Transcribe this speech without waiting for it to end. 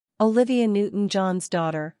Olivia Newton-John's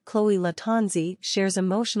daughter, Chloe Lattanzi, shares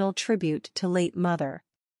emotional tribute to late mother.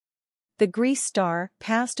 The Grease star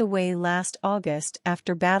passed away last August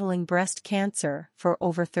after battling breast cancer for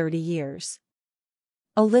over 30 years.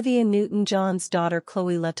 Olivia Newton-John's daughter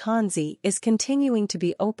Chloe Lattanzi is continuing to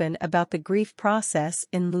be open about the grief process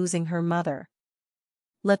in losing her mother.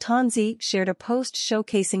 Lattanzi shared a post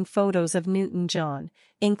showcasing photos of Newton-John,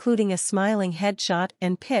 including a smiling headshot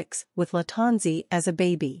and pics with Lattanzi as a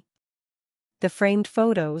baby. The framed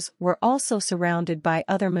photos were also surrounded by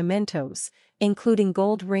other mementos, including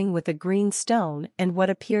gold ring with a green stone and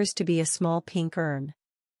what appears to be a small pink urn.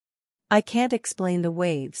 "I can't explain the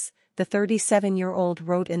waves," the 37-year-old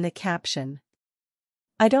wrote in the caption.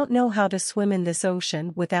 "I don't know how to swim in this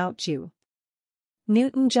ocean without you."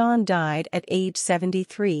 Newton-John died at age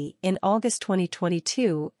 73 in August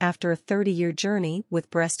 2022 after a 30-year journey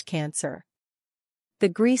with breast cancer. The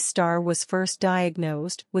Grease star was first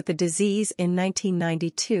diagnosed with the disease in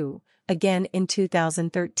 1992, again in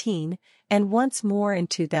 2013, and once more in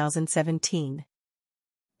 2017.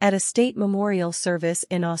 At a state memorial service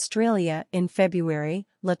in Australia in February,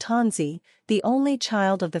 Lattanzi, the only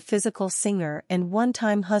child of the physical singer and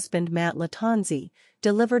one-time husband Matt Lattanzi,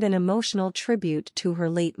 delivered an emotional tribute to her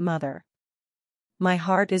late mother. "My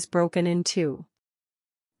heart is broken in two.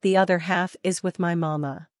 The other half is with my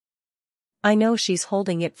mama. I know she's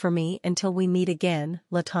holding it for me until we meet again,"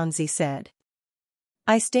 Lattanzi said.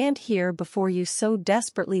 "I stand here before you so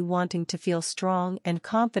desperately wanting to feel strong and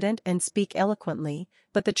confident and speak eloquently,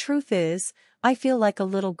 but the truth is, I feel like a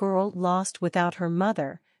little girl lost without her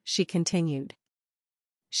mother," she continued.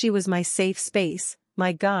 "She was my safe space,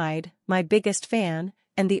 my guide, my biggest fan,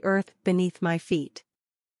 and the earth beneath my feet.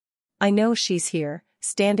 I know she's here,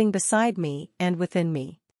 standing beside me and within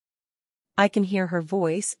me. I can hear her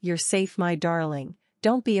voice, 'You're safe, my darling.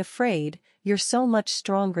 Don't be afraid, you're so much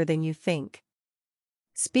stronger than you think.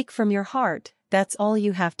 Speak from your heart, that's all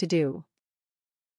you have to do.'"